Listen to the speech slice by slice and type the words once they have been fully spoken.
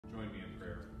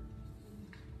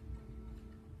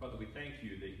Father, we thank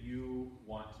you that you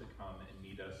want to come and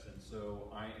meet us, and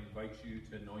so I invite you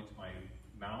to anoint my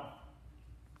mouth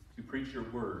to preach your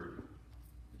word,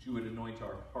 that you would anoint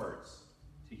our hearts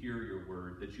to hear your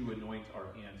word, that you anoint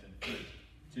our hands and feet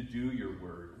to do your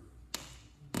word,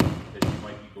 that you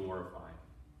might be glorified.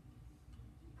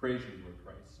 Praise you, Lord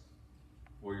Christ,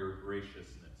 for your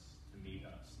graciousness to meet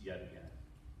us yet again.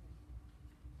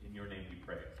 In your name we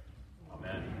pray.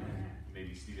 Amen. You may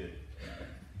be seated.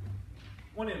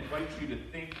 I want to invite you to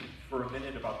think for a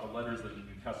minute about the letters of the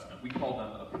New Testament. We call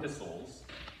them epistles,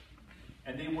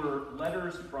 and they were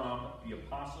letters from the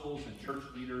apostles and church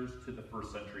leaders to the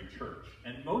first century church.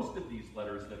 And most of these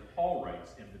letters that Paul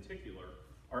writes in particular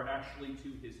are actually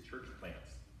to his church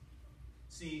plants.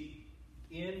 See,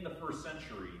 in the first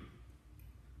century,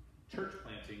 church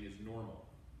planting is normal.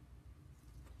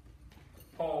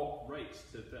 Paul writes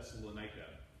to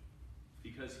Thessalonica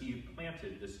because he had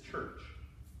planted this church.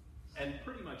 And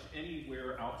pretty much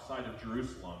anywhere outside of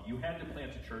Jerusalem, you had to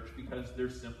plant a church because there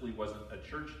simply wasn't a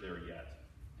church there yet.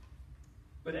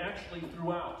 But actually,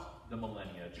 throughout the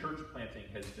millennia, church planting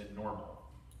has been normal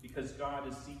because God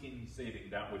is seeking and saving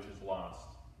that which is lost,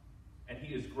 and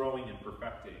he is growing and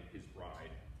perfecting his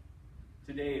bride.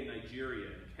 Today in Nigeria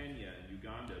and Kenya and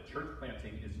Uganda, church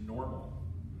planting is normal.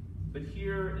 But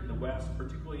here in the West,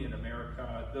 particularly in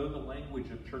America, though the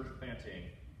language of church planting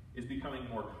is becoming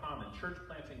more common, church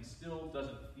planting still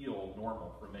doesn't feel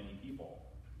normal for many people.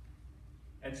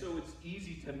 And so it's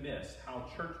easy to miss how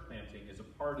church planting is a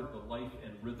part of the life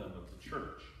and rhythm of the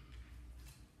church.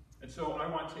 And so I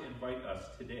want to invite us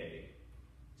today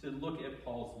to look at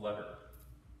Paul's letter,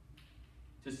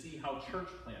 to see how church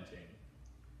planting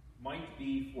might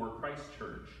be for Christ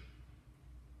Church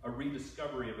a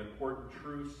rediscovery of important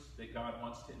truths that God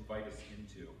wants to invite us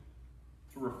into,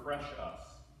 to refresh us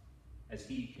as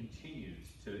he continues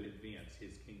to advance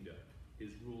his kingdom, his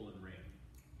rule and reign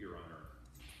here on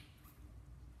earth.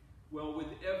 Well, with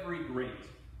every great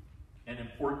and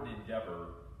important endeavor,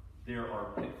 there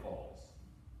are pitfalls.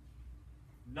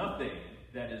 Nothing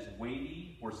that is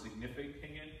weighty or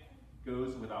significant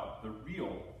goes without the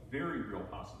real, very real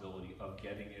possibility of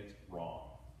getting it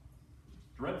wrong.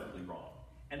 Dreadfully wrong.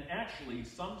 And actually,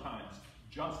 sometimes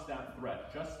just that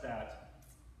threat, just that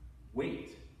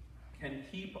weight, can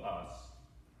keep us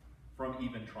from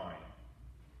even trying.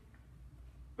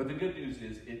 But the good news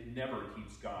is it never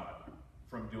keeps God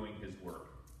from doing his work.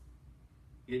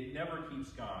 It never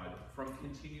keeps God from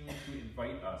continuing to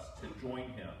invite us to join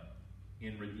him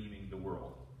in redeeming the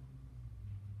world.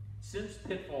 Since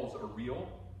pitfalls are real,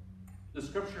 the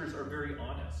scriptures are very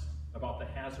honest about the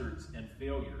hazards and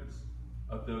failures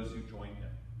of those who join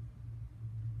him.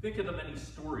 Think of the many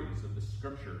stories of the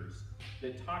scriptures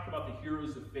that talk about the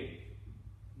heroes of faith.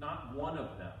 Not one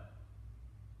of them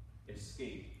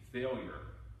escaped failure.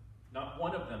 Not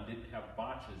one of them didn't have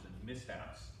botches and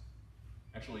mishaps.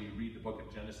 Actually, you read the book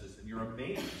of Genesis and you're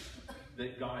amazed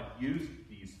that God used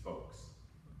these folks.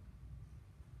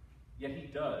 Yet he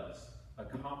does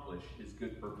accomplish his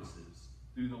good purposes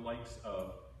through the likes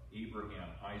of Abraham,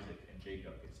 Isaac, and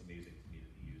Jacob. It's amazing to me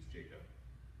that he used Jacob.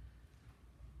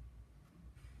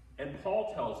 And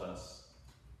Paul tells us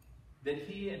that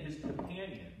he and his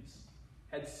companions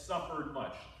had suffered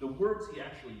much. The words he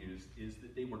actually used is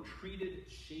that they were treated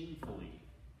shamefully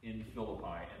in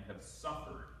Philippi and have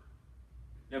suffered.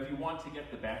 Now, if you want to get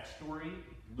the backstory,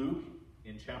 Luke,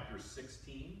 in chapter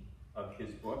 16 of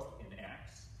his book in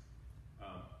Acts,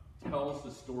 tells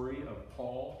the story of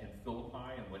Paul in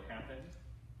Philippi and what happened.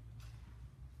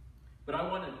 But I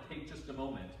want to take just a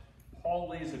moment. Paul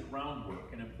lays a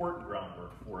groundwork, an important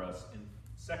groundwork for us in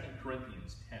 2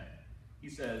 Corinthians 10. He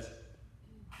says,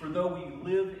 "For though we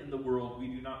live in the world, we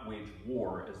do not wage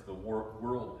war as the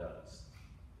world does.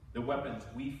 The weapons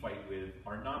we fight with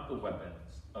are not the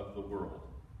weapons of the world.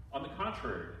 On the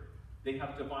contrary, they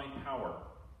have divine power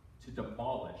to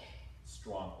demolish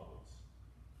strongholds.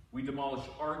 We demolish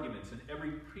arguments and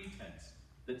every pretense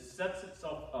that sets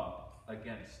itself up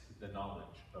against the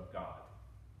knowledge of God.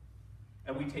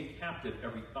 And we take captive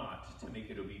every thought to make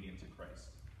it obedient to Christ."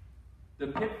 The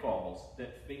pitfalls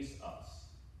that face us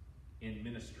in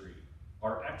ministry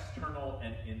are external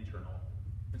and internal.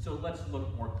 And so let's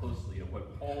look more closely at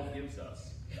what Paul gives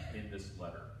us in this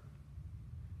letter.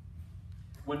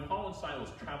 When Paul and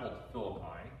Silas traveled to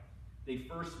Philippi, they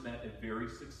first met a very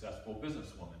successful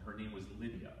businesswoman. Her name was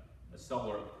Lydia, a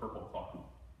seller of purple cloth.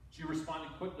 She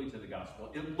responded quickly to the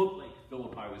gospel. It looked like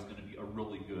Philippi was going to be a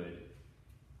really good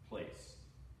place.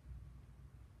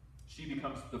 She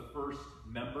becomes the first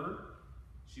member.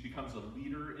 She becomes a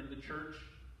leader in the church.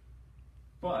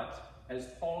 But as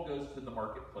Paul goes to the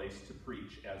marketplace to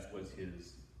preach, as was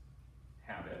his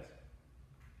habit,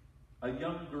 a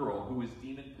young girl who was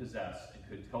demon-possessed and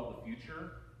could tell the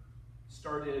future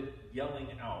started yelling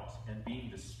out and being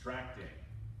distracting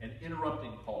and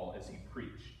interrupting Paul as he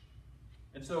preached.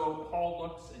 And so Paul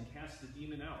looks and casts the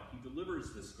demon out. He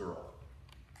delivers this girl.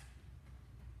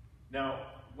 Now,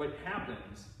 what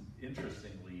happens,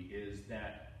 interestingly, is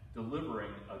that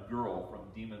delivering a girl from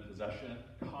demon possession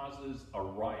causes a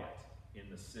riot in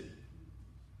the city.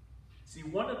 See,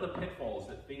 one of the pitfalls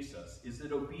that face us is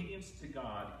that obedience to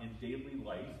God in daily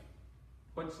life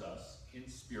puts us in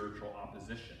spiritual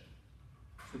opposition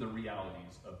to the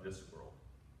realities of this world.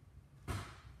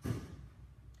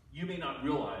 You may not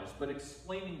realize, but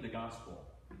explaining the gospel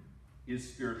is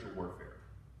spiritual warfare.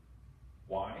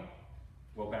 Why?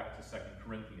 Well, back to 2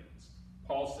 Corinthians.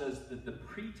 Paul says that the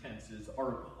pretenses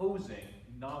are opposing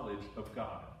knowledge of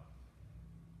God.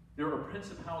 There are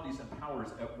principalities and powers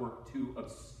at work to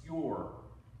obscure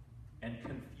and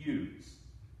confuse.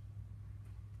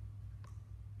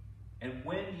 And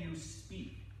when you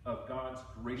speak of God's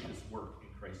gracious work in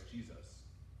Christ Jesus,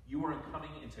 you are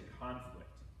coming into conflict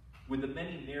with the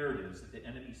many narratives that the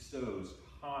enemy sows to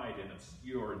hide and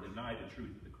obscure and deny the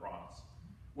truth of the cross.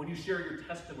 When you share your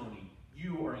testimony,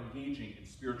 you are engaging in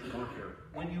spiritual warfare.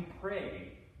 When you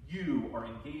pray, you are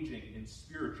engaging in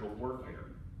spiritual warfare.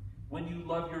 When you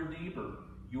love your neighbor,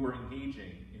 you are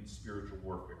engaging in spiritual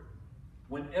warfare.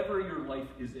 Whenever your life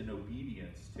is in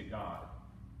obedience to God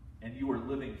and you are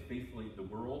living faithfully in the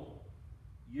world,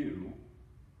 you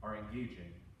are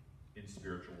engaging in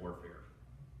spiritual warfare.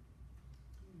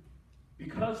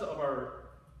 Because of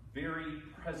our very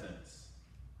presence,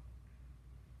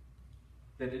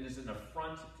 that it is an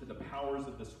affront to the powers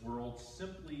of this world,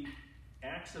 simply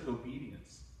acts of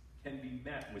obedience can be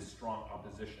met with strong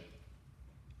opposition.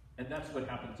 And that's what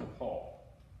happened to Paul.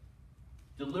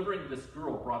 Delivering this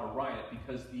girl brought a riot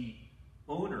because the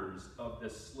owners of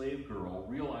this slave girl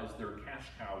realized their cash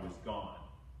cow was gone.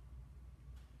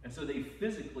 And so they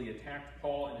physically attacked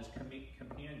Paul and his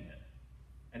companion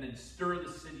and then stirred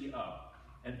the city up.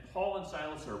 And Paul and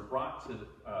Silas are brought to,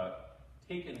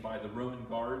 taken by the Roman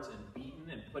guards and beaten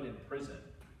and put in prison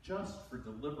just for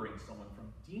delivering someone from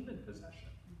demon possession.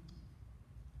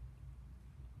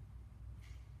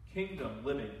 Kingdom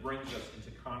living brings us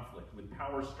into conflict with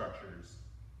power structures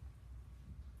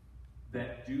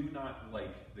that do not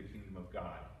like the kingdom of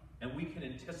God. And we can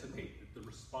anticipate that the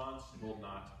response will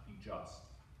not be just.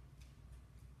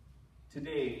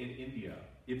 Today in India,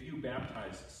 if you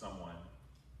baptize someone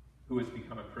who has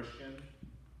become a Christian,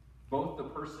 both the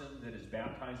person that is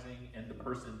baptizing and the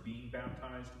person being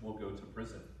baptized will go to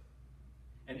prison.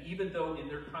 And even though in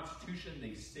their constitution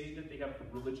they say that they have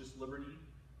religious liberty,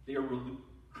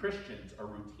 Christians are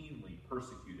routinely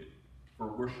persecuted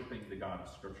for worshiping the God of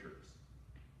Scriptures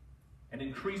and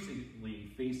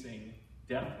increasingly facing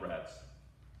death threats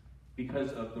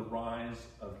because of the rise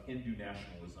of Hindu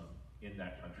nationalism in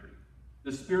that country.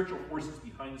 The spiritual forces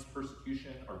behind this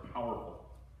persecution are powerful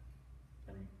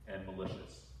and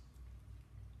malicious.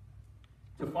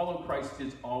 To follow Christ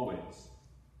is always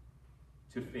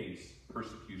to face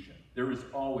persecution. There is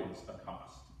always a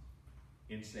cost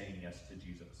in saying yes to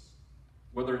Jesus.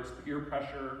 Whether it's peer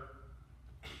pressure,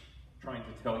 trying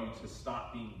to tell you to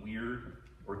stop being weird,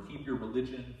 or keep your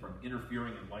religion from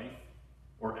interfering in life,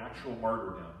 or actual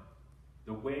martyrdom,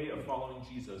 the way of following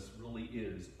Jesus really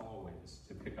is always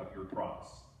to pick up your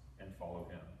cross and follow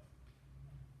him.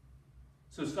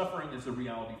 So suffering is a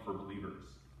reality for believers.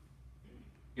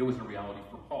 It was a reality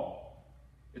for Paul.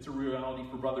 It's a reality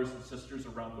for brothers and sisters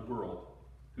around the world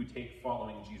who take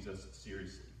following Jesus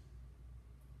seriously.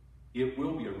 It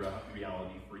will be a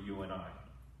reality for you and I.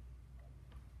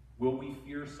 Will we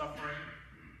fear suffering?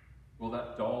 Will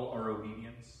that dull our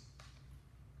obedience?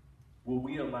 Will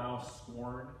we allow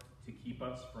scorn to keep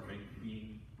us from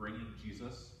bringing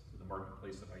Jesus to the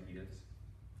marketplace of ideas?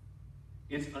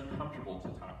 It's uncomfortable to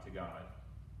talk to God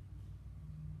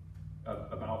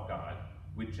about God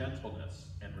with gentleness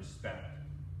and respect,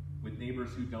 with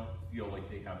neighbors who don't feel like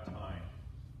they have time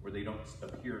or they don't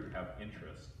appear to have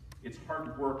interest. It's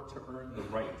hard work to earn the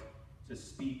right to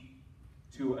speak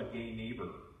to a gay neighbor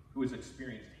who has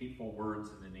experienced hateful words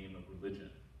in the name of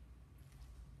religion.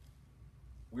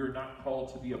 We are not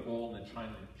called to be a bull in the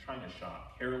china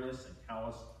shop, careless and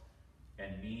callous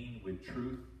and mean with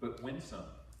truth, but winsome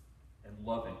and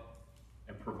loving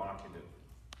and provocative,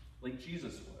 like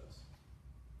Jesus was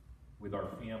with our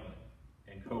family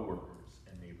and co-workers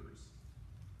and neighbors.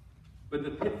 But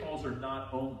the pitfalls are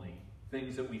not only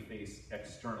things that we face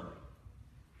externally.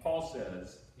 Paul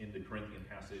says in the Corinthian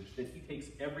passage that he takes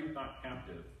every thought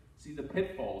captive. See, the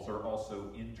pitfalls are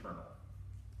also internal.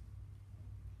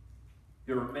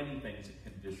 there are many things that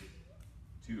can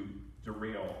to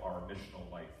derail our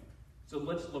missional life. So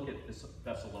let's look at this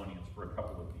Thessalonians for a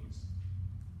couple of these.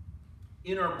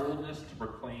 In our boldness to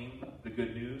proclaim the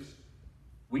good news,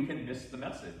 we can miss the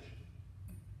message.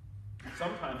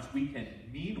 Sometimes we can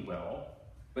mean well,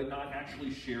 but not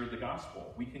actually share the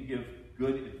gospel. We can give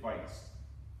good advice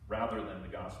rather than the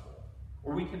gospel.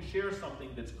 Or we can share something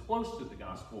that's close to the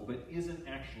gospel, but isn't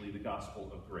actually the gospel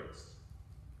of grace.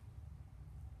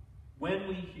 When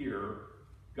we hear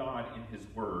God in his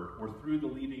word, or through the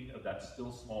leading of that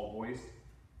still small voice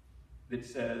that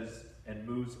says and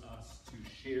moves us to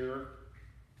share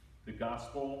the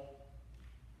gospel,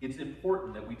 it's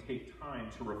important that we take time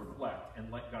to reflect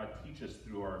and let God teach us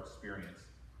through our experience.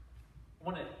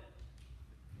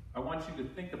 I want you to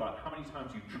think about how many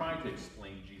times you tried to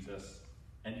explain Jesus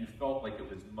and you felt like it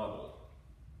was muddled.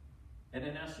 And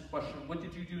then ask the question, what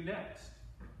did you do next?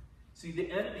 See,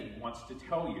 the enemy wants to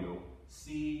tell you,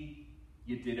 see,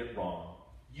 you did it wrong.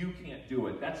 You can't do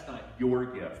it. That's not your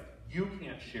gift. You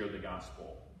can't share the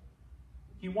gospel.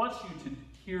 He wants you to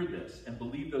hear this and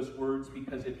believe those words,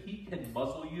 because if he can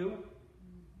muzzle you,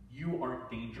 you aren't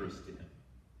dangerous to him.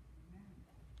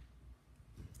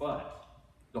 But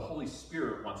the Holy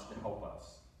Spirit wants to help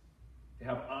us, to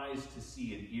have eyes to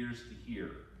see and ears to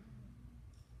hear,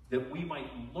 that we might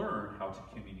learn how to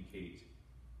communicate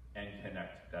and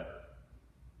connect better.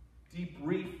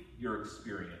 Debrief your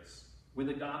experience with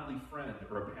a godly friend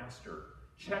or a pastor.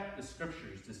 Check the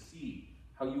scriptures to see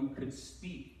how you could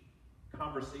speak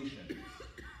conversations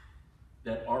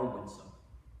that are winsome.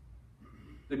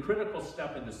 The critical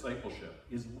step in discipleship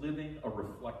is living a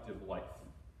reflective life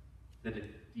that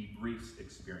it debriefs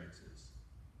experiences.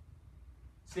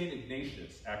 St.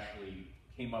 Ignatius actually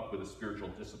came up with a spiritual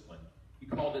discipline. He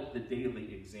called it the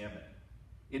daily examine.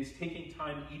 It's taking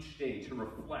time each day to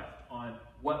reflect on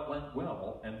what went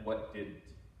well and what didn't,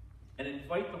 and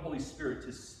invite the Holy Spirit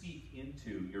to speak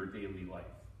into your daily life.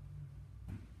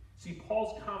 See,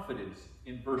 Paul's confidence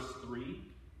in verse 3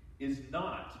 is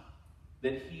not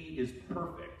that he is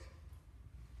perfect.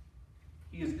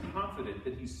 He is confident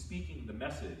that he's speaking the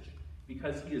message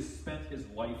because he has spent his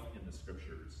life in the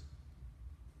scriptures.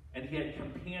 And he had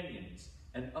companions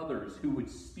and others who would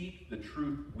speak the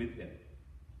truth with him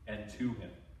and to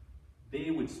him. They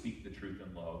would speak the truth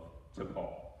in love to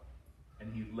Paul.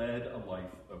 And he led a life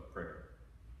of prayer.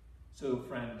 So,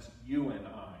 friends, you and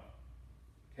I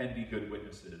can be good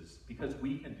witnesses because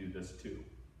we can do this too.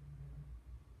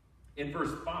 In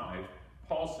verse 5,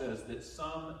 Paul says that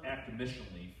some act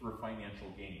missionally for financial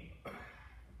gain.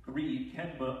 Greed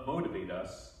can motivate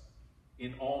us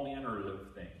in all manner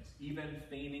of things, even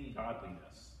feigning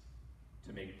godliness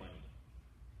to make money.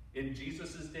 In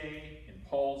Jesus' day, in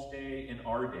Paul's day, in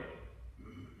our day,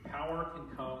 power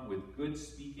can come with good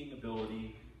speaking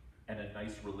ability and a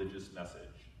nice religious message.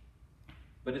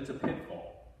 But it's a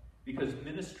pitfall, because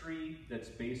ministry that's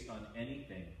based on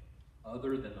anything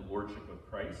other than the lordship of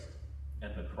Christ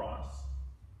and the cross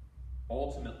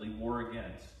ultimately war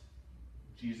against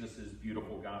Jesus'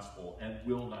 beautiful gospel and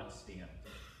will not stand.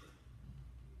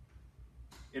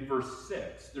 In verse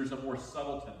 6, there's a more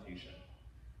subtle temptation,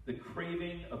 the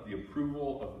craving of the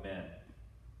approval of men.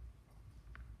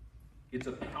 It's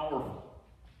a powerful,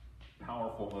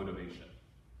 powerful motivation.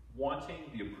 Wanting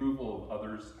the approval of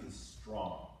others is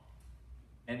strong.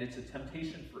 And it's a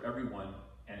temptation for everyone,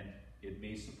 and it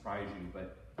may surprise you,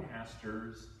 but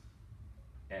pastors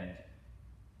and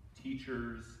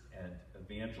teachers and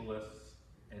evangelists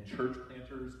and church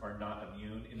planters are not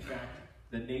immune. In fact,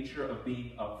 the nature of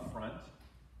being up front,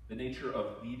 the nature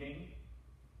of leading,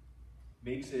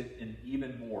 makes it an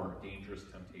even more dangerous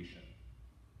temptation.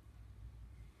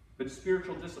 But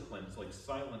spiritual disciplines like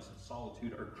silence and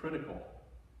solitude are critical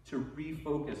to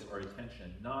refocus our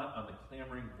attention not on the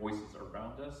clamoring voices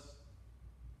around us,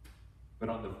 but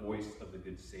on the voice of the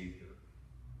good Savior,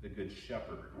 the good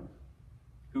Shepherd,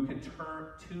 who can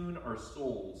tune our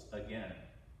souls again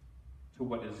to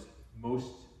what is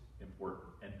most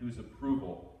important and whose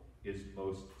approval is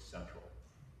most central.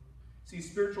 See,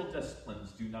 spiritual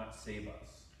disciplines do not save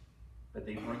us, but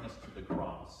they bring us to the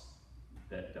cross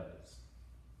that does.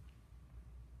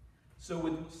 So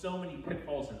with so many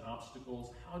pitfalls and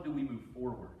obstacles, how do we move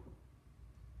forward?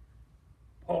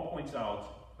 Paul points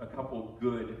out a couple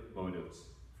good motives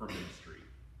for ministry.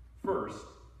 First,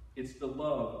 it's the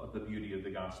love of the beauty of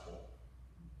the gospel.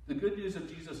 The good news of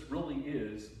Jesus really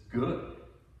is good.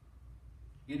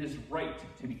 It is right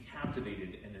to be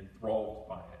captivated and enthralled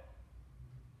by it.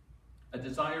 A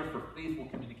desire for faithful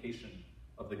communication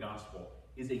of the gospel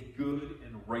is a good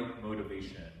and right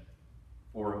motivation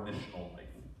for a missional life.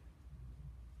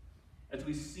 As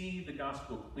we see the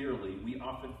gospel clearly, we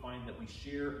often find that we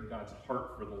share in God's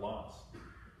heart for the lost.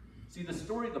 See, the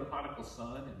story of the prodigal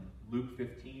son in Luke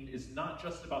 15 is not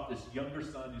just about this younger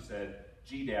son who said,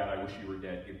 "Gee, Dad, I wish you were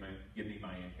dead. Give me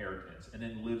my inheritance," and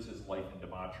then lives his life in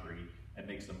debauchery and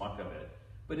makes a muck of it.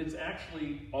 But it's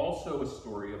actually also a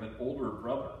story of an older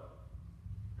brother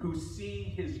who,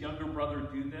 seeing his younger brother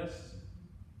do this,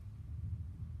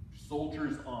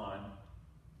 soldiers on,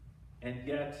 and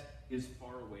yet is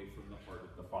far away from the heart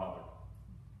of the father.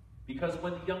 Because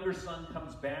when the younger son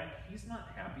comes back, he's not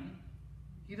happy.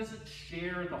 He doesn't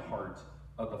share the heart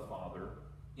of the father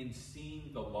in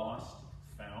seeing the lost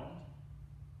found,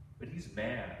 but he's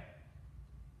mad.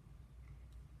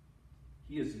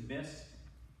 He has missed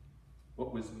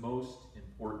what was most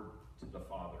important to the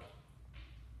father.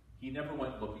 He never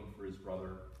went looking for his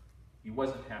brother. He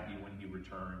wasn't happy when he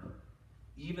returned.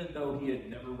 Even though he had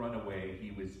never run away,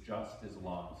 he was just as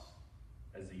lost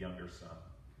as the younger son.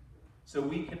 So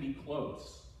we can be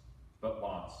close, but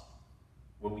lost,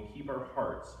 when we keep our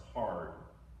hearts hard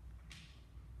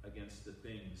against the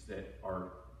things that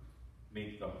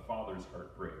make the father's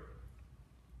heart break.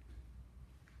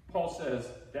 Paul says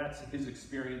that's his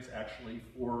experience actually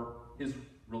for his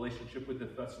relationship with the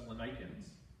Thessalonians.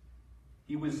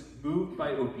 He was moved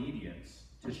by obedience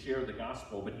to share the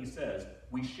gospel, but he says,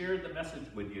 "We shared the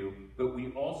message with you, but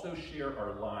we also share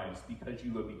our lives because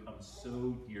you have become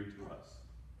so dear to us."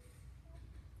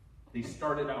 They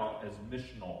started out as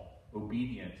missional,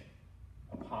 obedient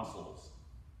apostles,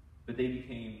 but they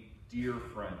became dear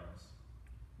friends.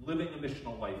 Living a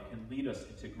missional life can lead us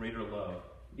into greater love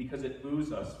because it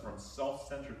moves us from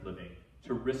self-centered living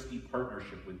to risky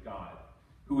partnership with God,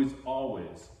 who is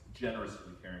always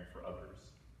generously caring for others.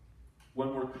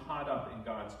 When we're caught up in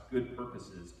God's good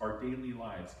purposes, our daily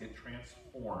lives get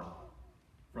transformed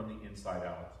from the inside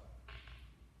out.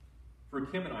 For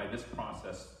Kim and I, this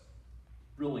process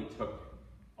really took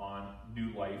on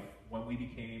new life when we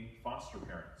became foster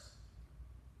parents.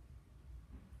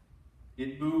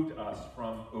 It moved us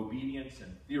from obedience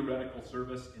and theoretical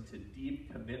service into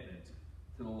deep commitment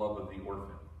to the love of the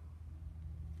orphan.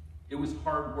 It was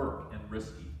hard work and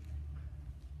risky.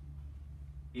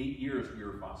 8 years we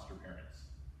were foster parents,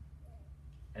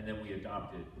 and then we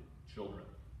adopted children.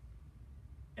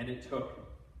 And it took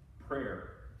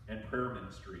prayer and prayer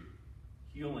ministry,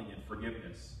 healing and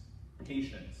forgiveness,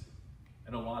 patience,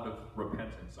 and a lot of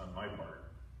repentance on my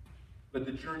part. But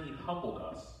the journey humbled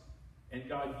us, and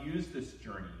God used this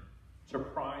journey to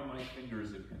pry my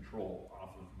fingers of control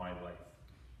off of my life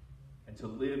and to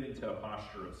live into a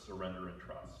posture of surrender and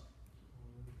trust.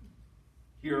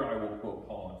 Here I will quote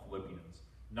Paul in Philippians,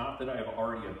 "Not that I have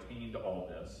already obtained all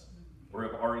this or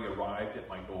have already arrived at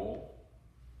my goal,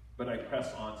 but I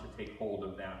press on to take hold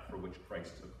of that for which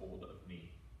Christ took hold of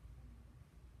me."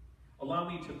 Allow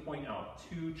me to point out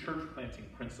 2 church planting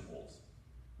principles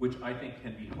which I think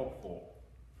can be helpful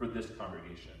for this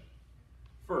congregation.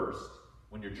 First,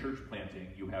 when you're church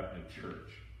planting, you have no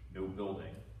church, no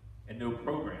building, and no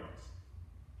programs.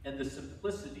 And the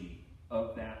simplicity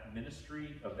of that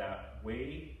ministry, of that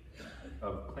way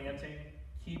of planting,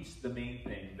 keeps the main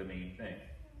thing the main thing.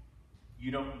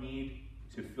 You don't need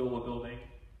to fill a building.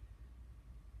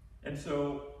 And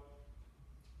so,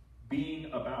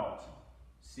 being about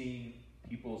seeing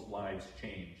people's lives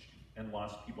changed and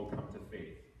lost people come to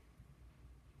faith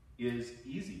is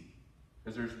easy,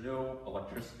 because there's no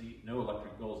electricity, no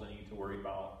electric bills I need to worry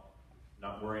about,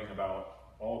 not worrying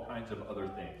about all kinds of other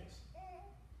things.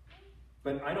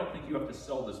 But I don't think you have to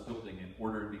sell this building in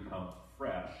order to become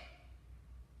fresh,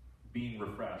 being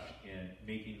refreshed in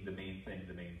making the main thing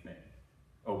the main thing.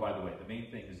 Oh, by the way, the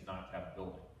main thing is not to have a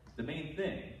building. The main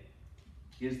thing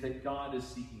is that God is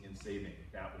seeking and saving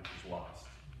that which is lost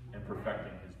and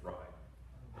perfecting his bride.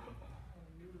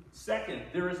 Second,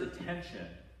 there is a tension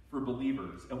for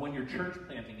believers. And when you're church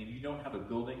planting and you don't have a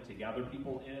building to gather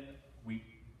people in,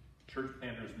 church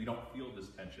planters, we don't feel this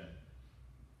tension.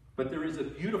 But there is a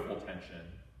beautiful tension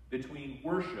between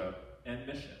worship and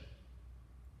mission.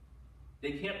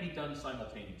 They can't be done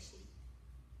simultaneously.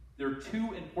 There are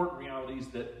 2 important realities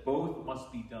that both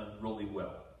must be done really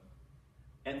well.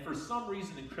 And for some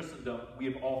reason in Christendom, we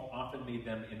have often made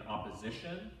them in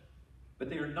opposition, but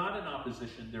they are not in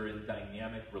opposition, they're in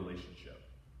dynamic relationship.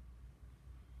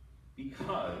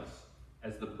 Because,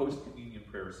 as the post-communion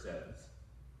prayer says,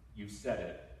 you've said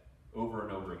it over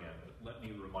and over again, but let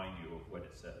me remind you of what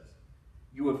it says.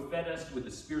 You have fed us with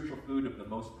the spiritual food of the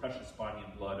most precious body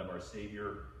and blood of our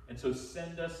Savior, and so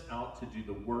send us out to do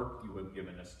the work you have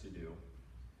given us to do.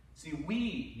 See,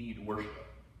 we need worship.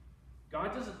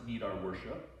 God doesn't need our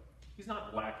worship. He's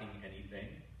not lacking anything.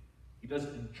 He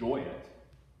doesn't enjoy it.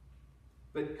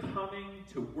 But coming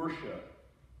to worship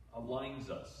aligns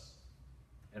us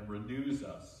and renews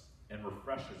us and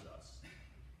refreshes us.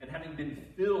 And having been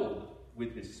filled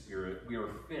with his Spirit, we are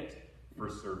fit for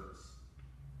service.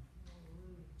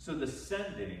 So the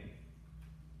sending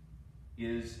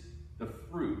is the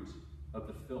fruit of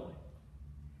the filling.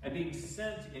 And being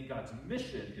sent in God's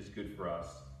mission is good for us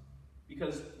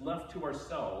because left to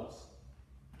ourselves,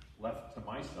 left to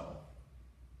myself,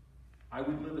 I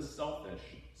would live a selfish,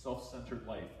 self-centered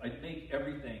life. I'd make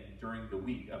everything during the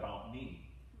week about me.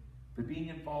 But being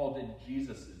involved in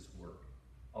Jesus' work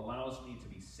allows me to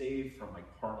be saved from my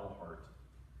carnal heart.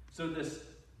 So this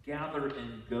gather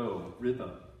and go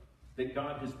rhythm that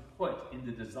God has put in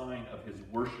the design of his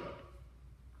worship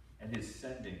and his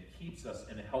sending keeps us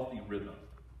in a healthy rhythm.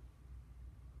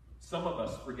 Some of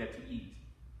us forget to eat,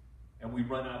 and we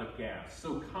run out of gas.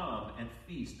 So come and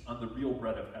feast on the real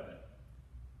bread of heaven.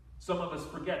 Some of us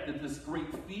forget that this great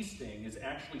feasting is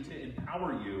actually to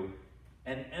empower you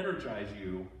and energize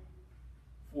you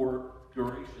for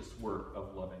gracious work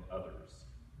of loving others.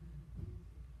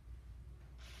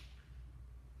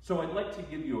 So I'd like to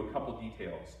give you a couple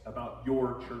details about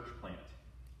your church plant.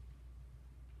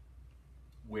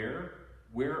 Where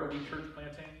are we church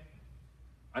planting?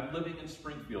 I'm living in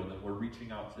Springfield, and we're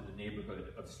reaching out to the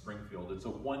neighborhood of Springfield. It's a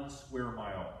 1 square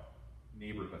mile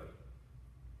neighborhood.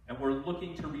 And we're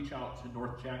looking to reach out to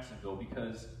North Jacksonville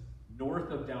because north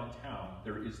of downtown,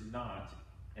 there is not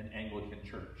an Anglican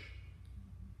church.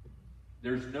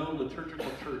 There's no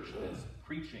liturgical church that's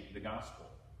preaching the gospel.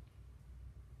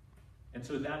 And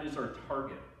so that is our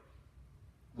target.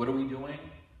 What are we doing?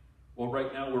 Well,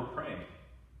 right now we're praying.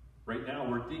 Right now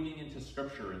we're digging into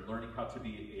Scripture and learning how to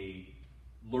be a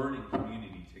learning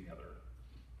community together.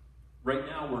 Right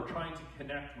now we're trying to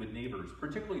connect with neighbors,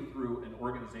 particularly through an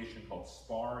organization called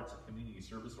SPAR. It's a community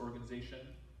service organization,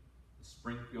 the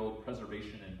Springfield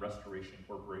Preservation and Restoration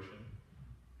Corporation.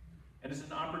 And it's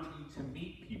an opportunity to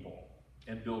meet people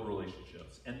and build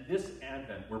relationships. And this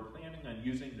Advent, we're planning on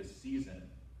using this season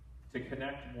to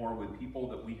connect more with people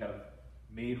that we have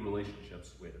made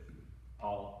relationships with.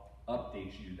 I'll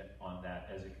update you on that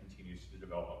as it continues to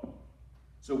develop.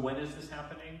 So when is this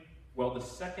happening? Well, the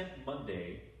second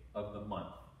Monday of the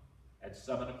month at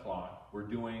 7 o'clock, we're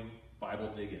doing Bible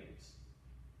dig-ins.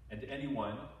 And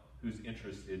anyone who's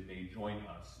interested may join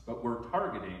us. But we're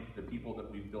targeting the people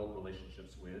that we've built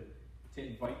relationships with to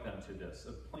invite them to this,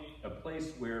 a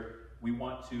place where we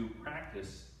want to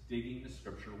practice digging the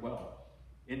Scripture well,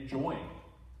 enjoying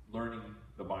learning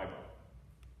the Bible.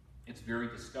 It's very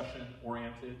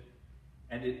discussion-oriented,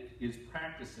 and it is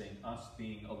practicing us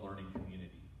being a learning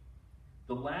community.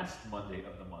 The last Monday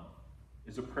of the month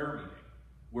is a prayer meeting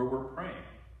where we're praying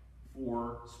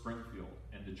for Springfield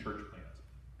and the church plant.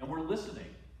 And we're listening,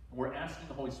 and we're asking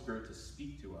the Holy Spirit to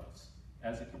speak to us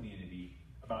as a community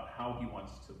about how he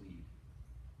wants to lead.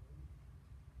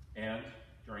 And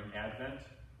during Advent,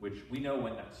 which we know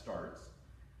when that starts,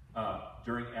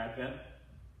 during Advent,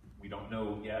 we don't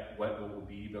know yet what it will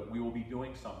be, but we will be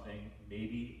doing something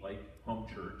maybe like home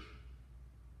church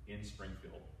in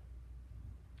Springfield.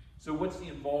 So what's the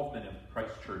involvement of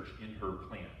Christ Church in her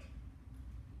plant?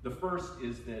 The first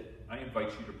is that I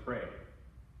invite you to pray.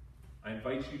 I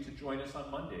invite you to join us on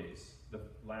Mondays, the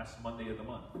last Monday of the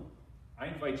month. I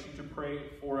invite you to pray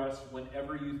for us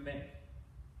whenever you think.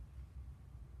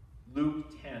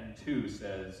 Luke 10:2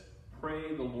 says,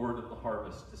 "Pray the Lord of the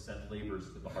harvest to send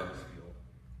laborers to the harvest field."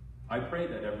 I pray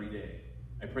that every day.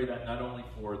 I pray that not only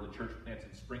for the church plants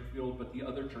in Springfield, but the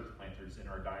other church planters in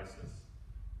our diocese.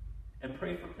 And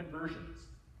pray for conversions.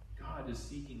 God is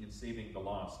seeking and saving the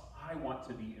lost. I want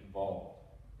to be involved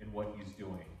in what he's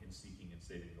doing in seeking and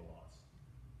saving the lost.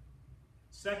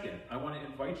 Second, I want to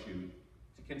invite you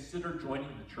to consider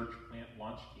joining the church plant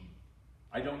launch team.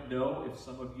 I don't know if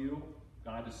some of you,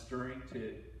 God is stirring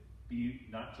to be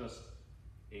not just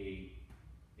a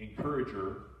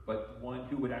encourager, but one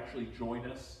who would actually join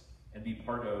us and be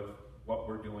part of what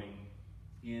we're doing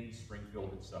in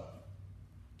Springfield itself.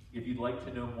 If you'd like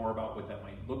to know more about what that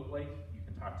might look like, you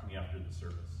can talk to me after the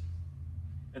service.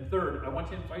 And third, I want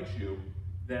to invite you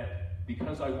that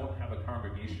because I won't have a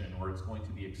congregation or it's going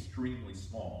to be extremely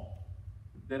small,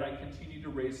 that I continue to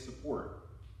raise support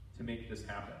to make this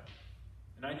happen.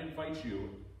 And I'd invite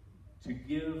you to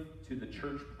give to the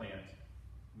church plant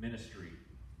ministry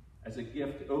as a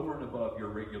gift over and above your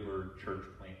regular church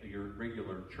plant, your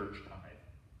regular church tithe.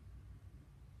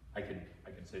 I can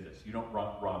say this: you don't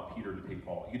rob Peter to pay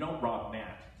Paul. You don't rob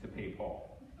Matt to pay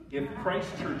Paul. If Christ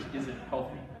Church isn't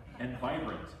healthy and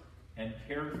vibrant and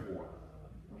cared for,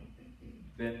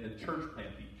 then the church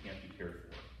plant can't be cared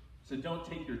for. So don't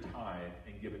take your tithe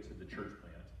and give it to the church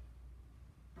plant.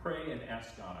 Pray and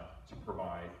ask God to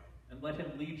provide, and let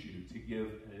him lead you to give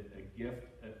a gift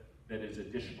that is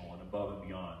additional and above and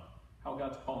beyond how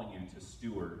God's calling you to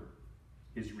steward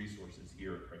his resources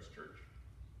here at Christ Church.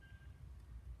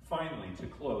 Finally, to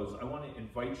close, I want to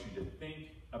invite you to think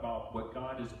about what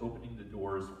God is opening the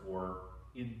doors for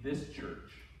in this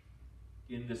church,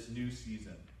 in this new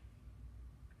season.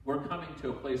 We're coming to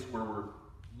a place where we're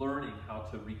learning how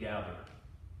to regather,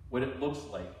 what it looks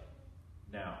like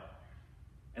now.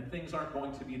 And things aren't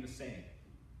going to be the same.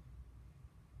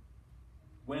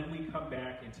 When we come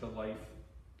back into life,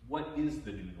 what is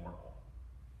the new normal?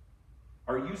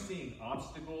 Are you seeing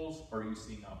obstacles or are you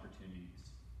seeing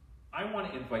opportunities? I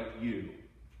want to invite you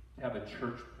to have a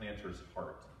church planter's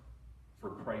heart for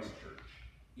Christ Church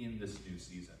in this new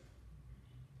season.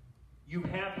 You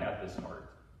have had this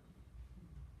heart.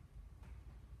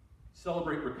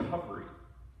 Celebrate Recovery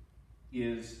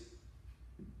is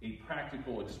a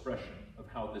practical expression of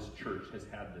how this church has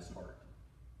had this heart.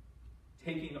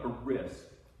 Taking a risk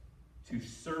to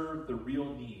serve the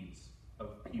real needs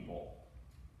of people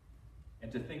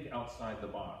and to think outside the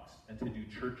box and to do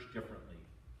church differently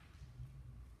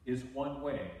is one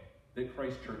way that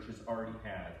Christ Church has already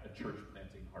had a church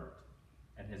planting heart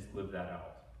and has lived that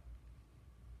out.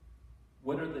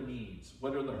 What are the needs?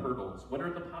 What are the hurdles? What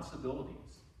are the possibilities?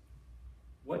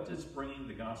 What does bringing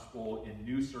the gospel in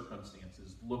new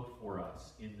circumstances look for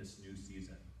us in this new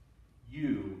season?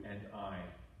 You and I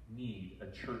need a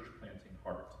church planting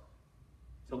heart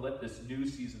to let this new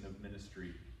season of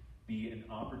ministry be an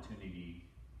opportunity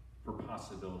for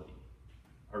possibility.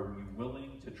 Are we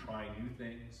willing to try new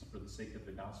things for the sake of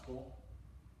the gospel?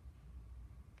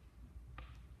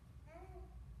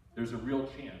 There's a real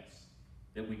chance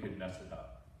that we could mess it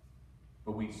up.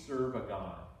 But we serve a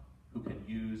God who can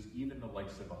use even the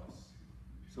likes of us.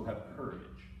 So have courage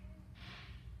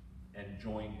and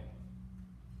join him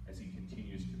as he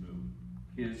continues to move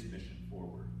his mission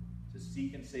forward, to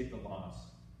seek and save the lost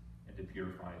and to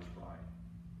purify his bride.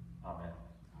 Amen.